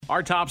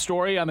Our top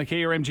story on the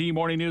KRMG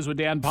Morning News with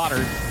Dan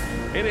Potter.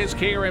 It is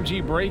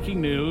KRMG breaking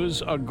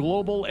news. A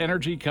global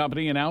energy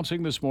company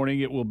announcing this morning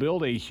it will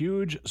build a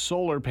huge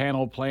solar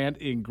panel plant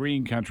in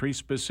green country.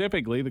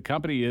 Specifically, the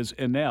company is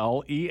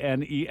Enel,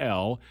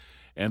 E-N-E-L,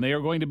 and they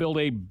are going to build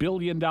a $1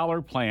 billion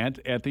plant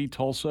at the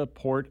Tulsa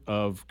Port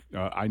of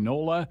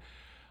Inola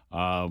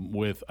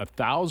with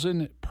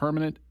 1,000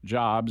 permanent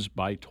jobs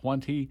by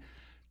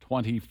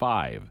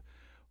 2025.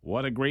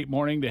 What a great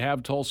morning to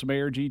have Tulsa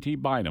Mayor GT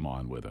Bynum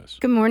on with us.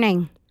 Good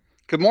morning.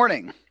 Good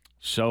morning.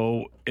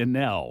 So,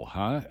 Enel,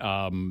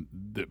 huh?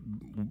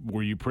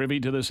 Were you privy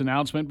to this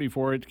announcement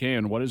before it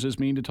came? What does this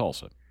mean to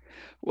Tulsa?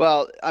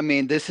 Well, I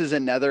mean, this is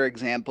another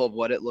example of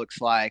what it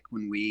looks like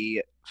when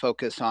we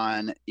focus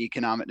on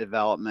economic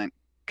development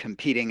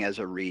competing as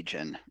a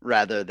region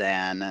rather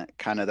than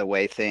kind of the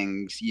way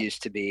things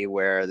used to be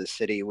where the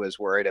city was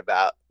worried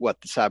about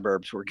what the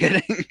suburbs were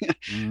getting.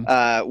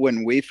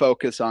 When we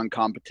focus on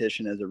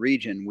competition as a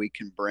region, we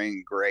can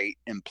bring great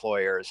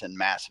employers and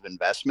massive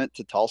investment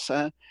to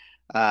Tulsa.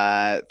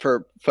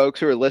 For folks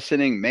who are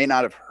listening, may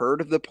not have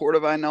heard of the Port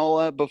of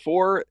Inola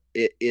before.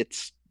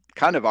 It's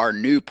kind of our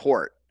new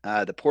port.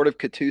 The Port of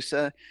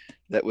Catoosa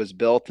that was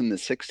built in the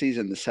 60s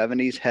and the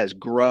 70s has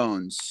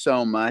grown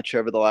so much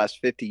over the last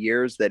 50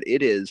 years that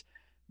it is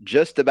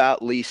just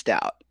about leased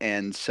out.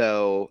 And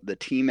so the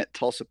team at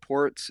Tulsa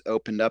Ports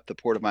opened up the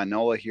Port of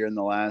Inola here in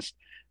the last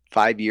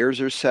 5 years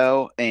or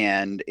so.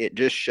 And it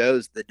just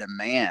shows the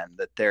demand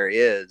that there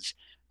is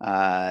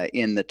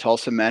in the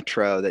Tulsa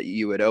metro that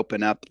you would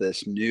open up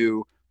this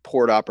new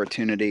port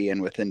opportunity.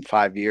 And within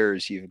 5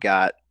 years, you've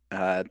got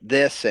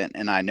this,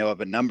 and I know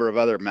of a number of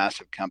other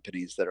massive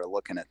companies that are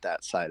looking at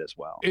that site as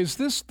well. Is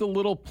this the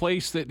little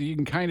place that you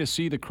can kind of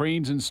see the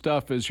cranes and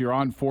stuff as you're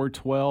on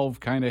 412,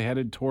 kind of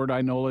headed toward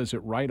Inola? Is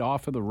it right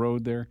off of the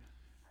road there?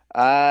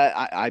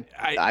 I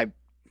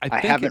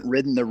haven't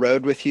ridden the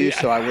road with you,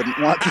 so I wouldn't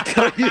want to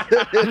tell you.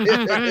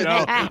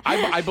 No,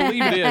 I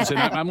believe it is, and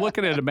I'm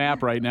looking at a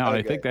map right now, and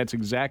I think that's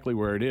exactly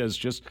where it is,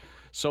 just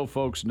so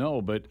folks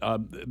know. But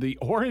the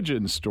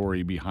origin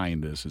story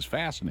behind this is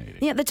fascinating.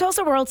 Yeah, the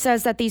Tulsa World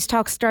says that these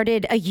talks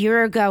started a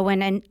year ago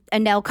when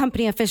Enel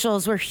company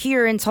officials were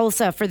here in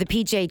Tulsa for the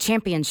PGA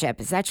Championship.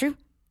 Is that true?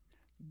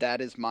 That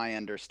is my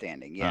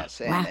understanding,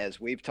 yes. And wow. As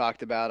we've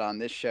talked about on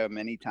this show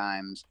many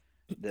times,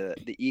 the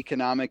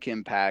economic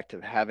impact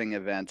of having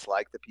events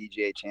like the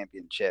PGA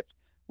Championship,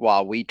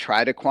 while we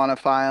try to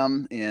quantify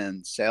them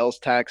in sales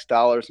tax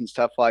dollars and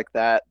stuff like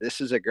that,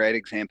 this is a great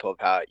example of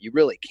how you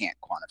really can't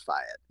quantify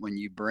it. When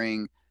you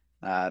bring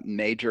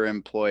major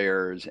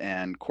employers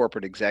and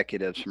corporate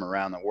executives from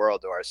around the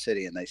world to our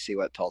city and they see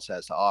what Tulsa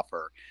has to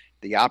offer,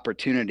 the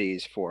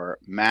opportunities for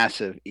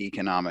massive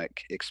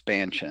economic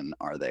expansion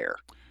are there.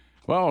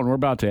 Well, and we're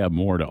about to have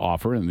more to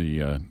offer in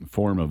the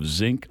form of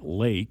Zink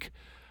Lake.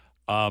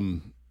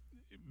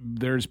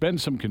 There's been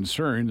some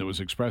concern that was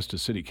expressed to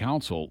City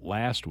Council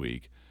last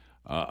week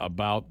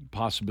about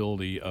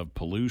possibility of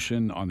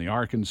pollution on the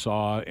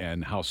Arkansas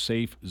and how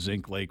safe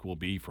Zink Lake will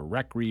be for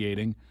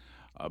recreating.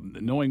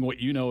 Knowing what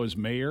you know as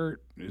mayor,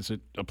 is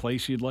it a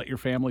place you'd let your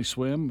family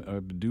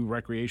swim, do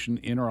recreation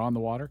in or on the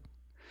water?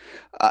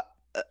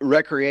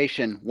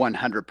 Recreation,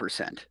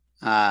 100%.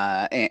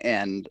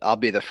 And I'll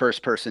be the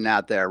first person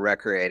out there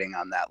recreating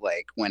on that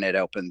lake when it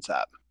opens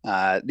up.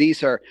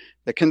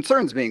 The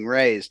concerns being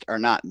raised are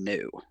not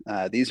new.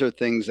 These are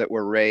things that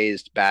were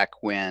raised back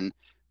when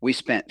we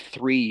spent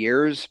 3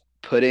 years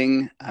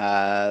putting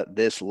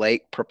this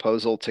lake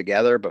proposal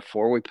together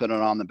before we put it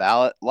on the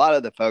ballot. A lot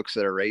of the folks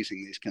that are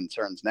raising these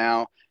concerns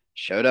now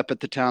showed up at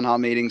the town hall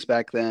meetings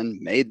back then,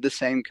 made the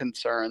same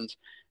concerns,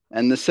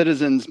 and the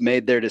citizens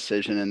made their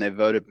decision and they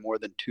voted more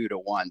than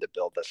 2-1 to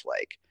build this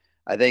lake.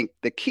 I think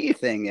the key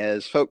thing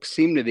is folks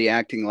seem to be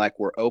acting like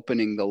we're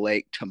opening the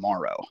lake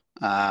tomorrow.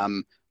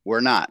 We're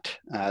not.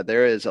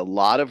 There is a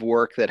lot of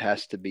work that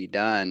has to be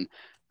done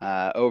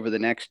over the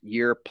next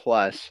year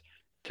plus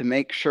to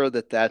make sure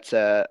that that's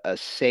a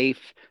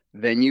safe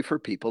venue for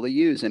people to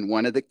use. And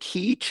one of the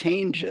key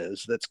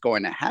changes that's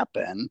going to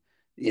happen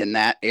in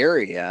that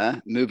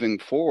area moving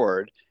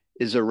forward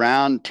is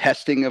around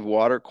testing of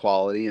water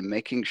quality and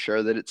making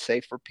sure that it's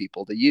safe for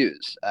people to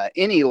use.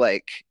 Any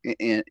lake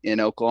in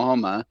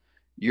Oklahoma,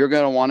 you're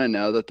going to want to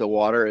know that the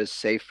water is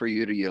safe for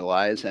you to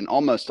utilize. And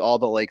almost all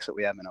the lakes that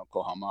we have in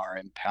Oklahoma are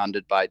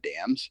impounded by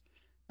dams.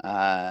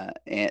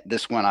 And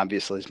this one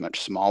obviously is much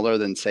smaller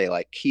than, say,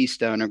 like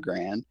Keystone or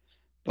Grand.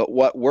 But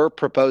what we're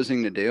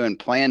proposing to do and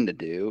plan to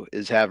do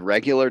is have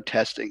regular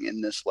testing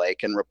in this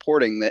lake and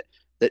reporting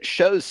that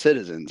shows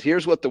citizens,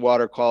 here's what the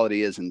water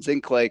quality is in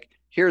Zink Lake.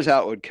 Here's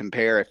how it would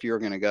compare if you were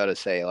going to go to,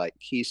 say, like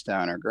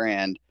Keystone or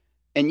Grand.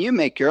 And you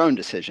make your own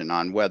decision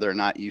on whether or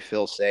not you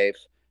feel safe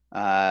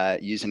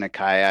using a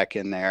kayak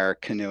in there,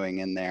 canoeing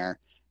in there.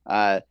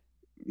 I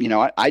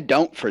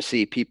don't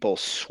foresee people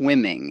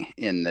swimming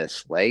in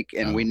this lake,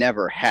 and we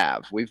never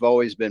have. We've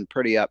always been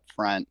pretty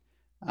upfront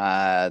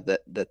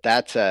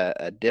that's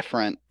a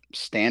different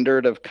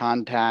standard of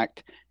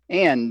contact.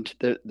 And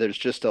there's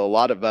just a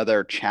lot of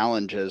other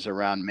challenges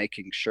around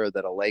making sure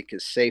that a lake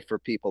is safe for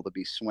people to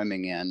be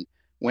swimming in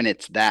when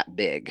it's that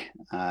big.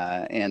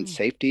 And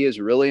safety is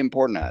really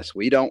important to us.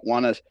 We don't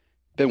want to.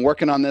 Been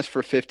working on this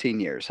for 15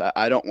 years.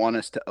 I don't want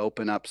us to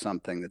open up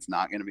something that's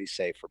not going to be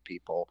safe for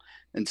people.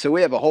 And so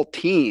we have a whole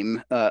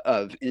team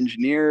of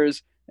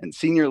engineers and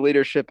senior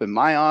leadership in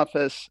my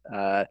office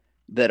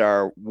that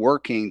are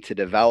working to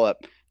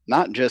develop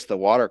not just the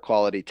water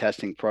quality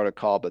testing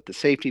protocol, but the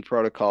safety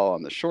protocol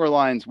on the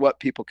shorelines, what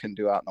people can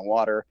do out in the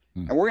water.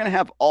 And we're going to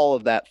have all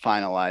of that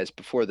finalized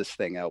before this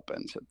thing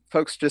opens.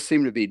 Folks just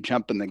seem to be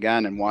jumping the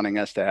gun and wanting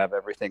us to have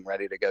everything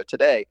ready to go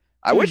today.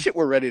 I wish it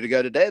were ready to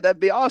go today.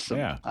 That'd be awesome.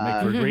 Yeah,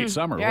 make for a great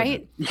summer,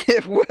 right?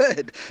 It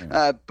would.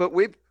 Yeah. But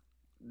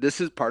this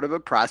is part of a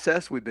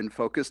process. We've been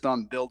focused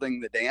on building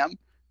the dam,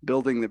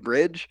 building the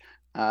bridge,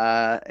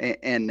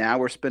 and now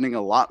we're spending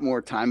a lot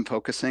more time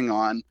focusing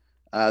on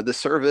the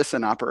service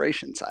and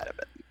operation side of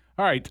it.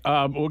 All right,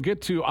 we'll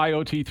get to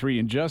IOT 3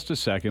 in just a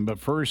second, but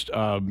first,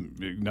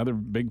 another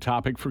big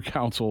topic for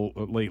council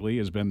lately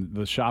has been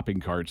the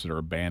shopping carts that are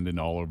abandoned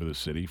all over the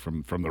city,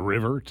 from the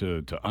river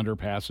to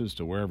underpasses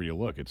to wherever you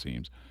look, it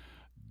seems.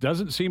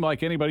 Doesn't seem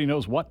like anybody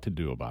knows what to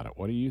do about it.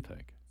 What do you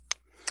think?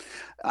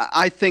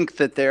 I think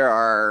that there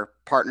are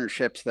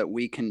partnerships that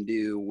we can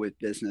do with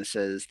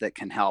businesses that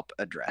can help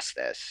address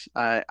this.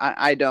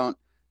 I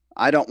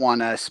don't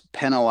want us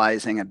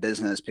penalizing a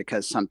business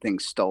because something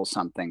stole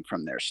something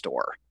from their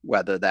store,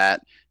 whether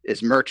that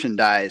is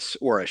merchandise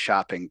or a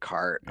shopping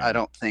cart. I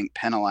don't think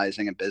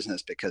penalizing a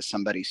business because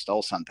somebody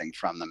stole something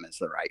from them is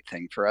the right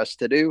thing for us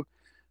to do.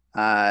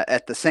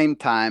 At the same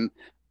time,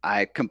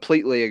 I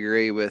completely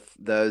agree with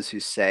those who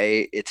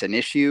say it's an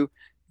issue.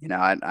 You know,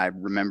 I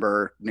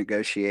remember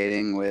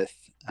negotiating with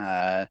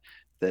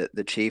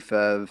the chief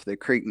of the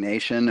Creek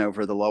Nation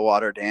over the low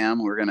water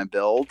dam we're going to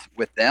build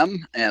with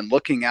them, and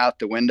looking out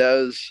the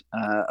windows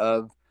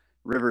of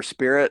River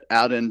Spirit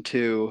out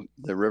into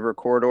the river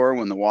corridor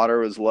when the water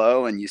was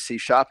low, and you see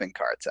shopping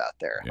carts out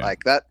there. Yeah.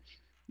 Like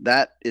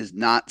that is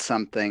not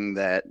something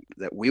that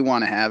we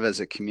want to have as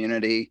a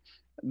community.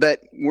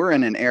 But we're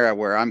in an era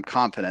where I'm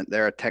confident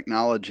there are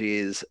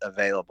technologies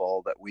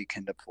available that we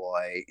can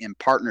deploy in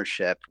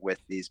partnership with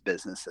these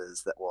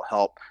businesses that will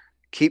help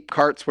keep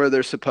carts where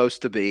they're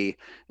supposed to be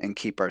and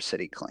keep our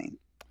city clean.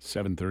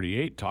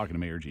 7:38, talking to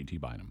Mayor GT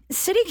Bynum.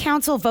 City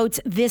Council votes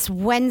this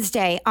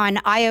Wednesday on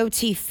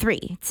IOT 3.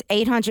 It's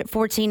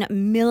 $814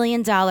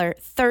 million,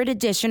 third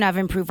edition of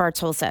Improve Our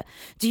Tulsa.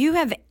 Do you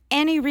have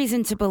any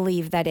reason to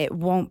believe that it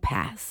won't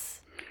pass?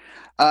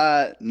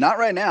 Not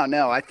right now.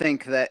 No, I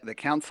think that the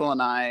council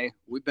and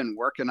we've been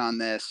working on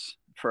this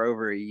for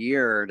over a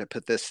year to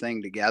put this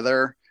thing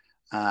together.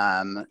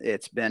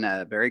 It's been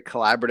a very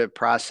collaborative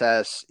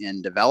process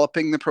in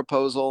developing the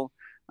proposal.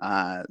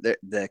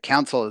 The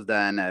council has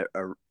done,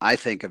 I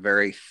think, a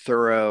very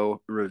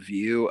thorough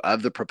review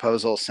of the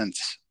proposal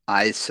since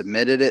I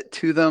submitted it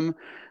to them.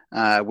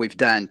 We've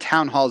done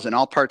town halls in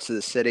all parts of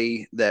the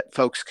city that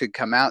folks could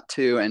come out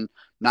to and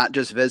not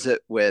just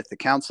visit with the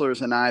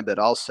councilors and I, but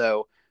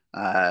also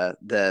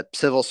the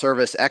civil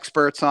service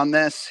experts on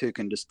this who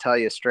can just tell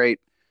you straight,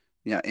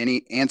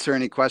 answer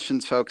any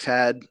questions folks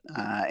had.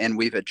 And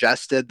we've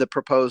adjusted the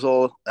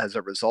proposal as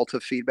a result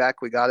of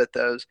feedback we got at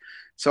those.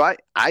 So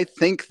I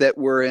think that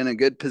we're in a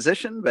good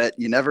position, but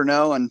you never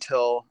know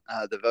until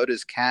the vote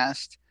is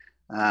cast.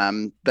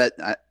 But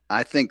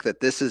I think that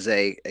this is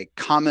a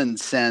common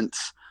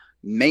sense,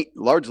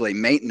 largely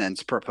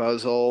maintenance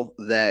proposal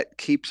that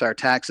keeps our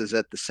taxes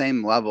at the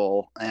same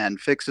level and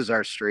fixes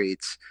our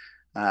streets,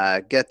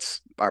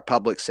 gets our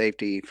public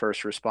safety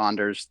first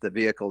responders the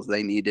vehicles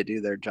they need to do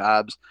their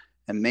jobs,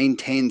 and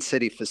maintain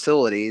city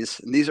facilities.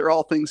 And these are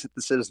all things that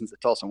the citizens of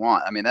Tulsa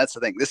want. I mean, that's the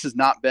thing. This has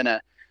not been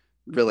a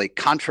really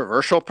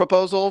controversial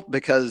proposal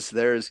because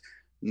there's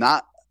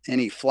not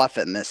any fluff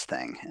in this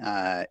thing.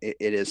 It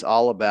is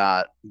all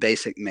about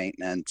basic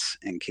maintenance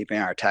and keeping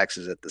our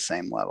taxes at the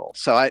same level.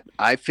 So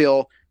I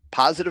feel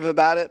positive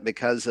about it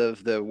because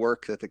of the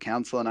work that the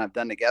council and I've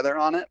done together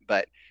on it,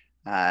 but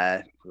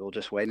we'll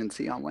just wait and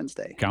see on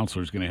Wednesday.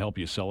 Counselor's going to help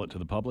you sell it to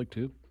the public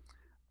too?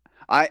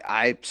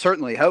 I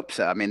certainly hope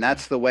so. I mean,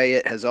 that's the way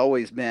it has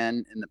always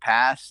been in the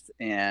past.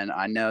 And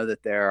I know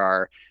that there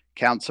are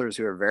counselors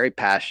who are very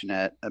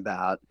passionate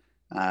about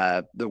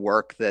the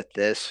work that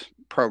this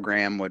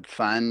program would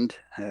fund,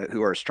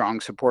 who are strong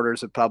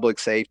supporters of public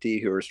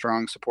safety, who are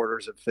strong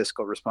supporters of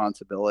fiscal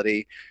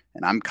responsibility.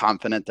 And I'm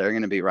confident they're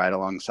going to be right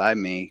alongside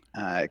me,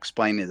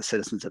 explaining to the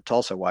citizens of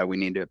Tulsa why we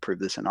need to approve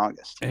this in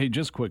August. Hey,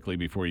 just quickly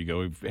before you go,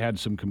 we've had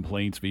some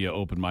complaints via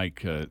open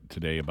mic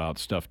today about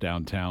stuff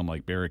downtown,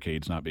 like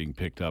barricades not being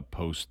picked up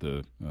post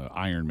the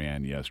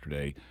Ironman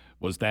yesterday.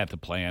 Was that the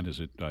plan? Is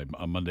it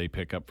a Monday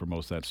pickup for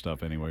most of that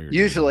stuff anyway?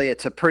 Usually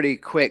it's a pretty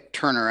quick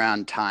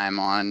turnaround time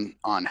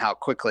on how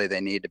quickly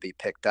they need to be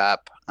picked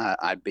up.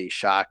 I'd be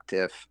shocked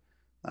if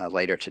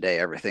later today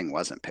everything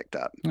wasn't picked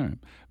up. All right.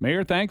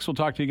 Mayor, thanks. We'll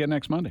talk to you again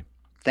next Monday.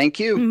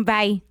 Thank you.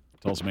 Bye.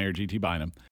 Tulsa Mayor GT Bynum.